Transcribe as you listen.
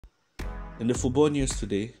In the football news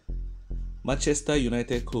today, Manchester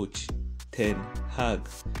United coach Ten Hag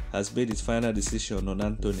has made his final decision on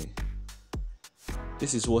Anthony.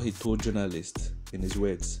 This is what he told journalists in his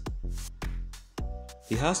words.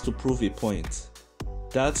 He has to prove a point.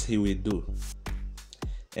 That he will do.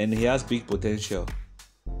 And he has big potential.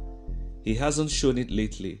 He hasn't shown it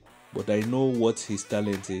lately, but I know what his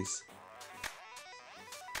talent is.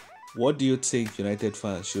 What do you think, United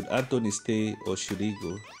fans? Should Anthony stay or should he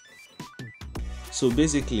go? So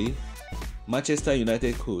basically, Manchester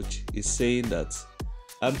United coach is saying that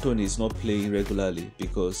Anthony is not playing regularly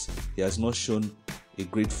because he has not shown a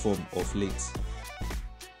great form of late.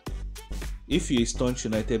 If you're a staunch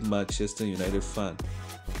Manchester United fan,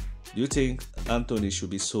 do you think Anthony should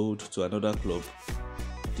be sold to another club?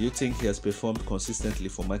 Do you think he has performed consistently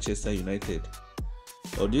for Manchester United?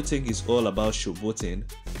 Or do you think it's all about showboating,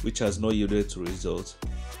 which has not yielded to results?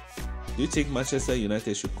 Do you think Manchester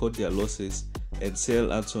United should cut their losses and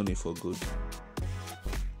sell Anthony for good?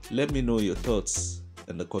 Let me know your thoughts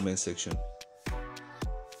in the comment section.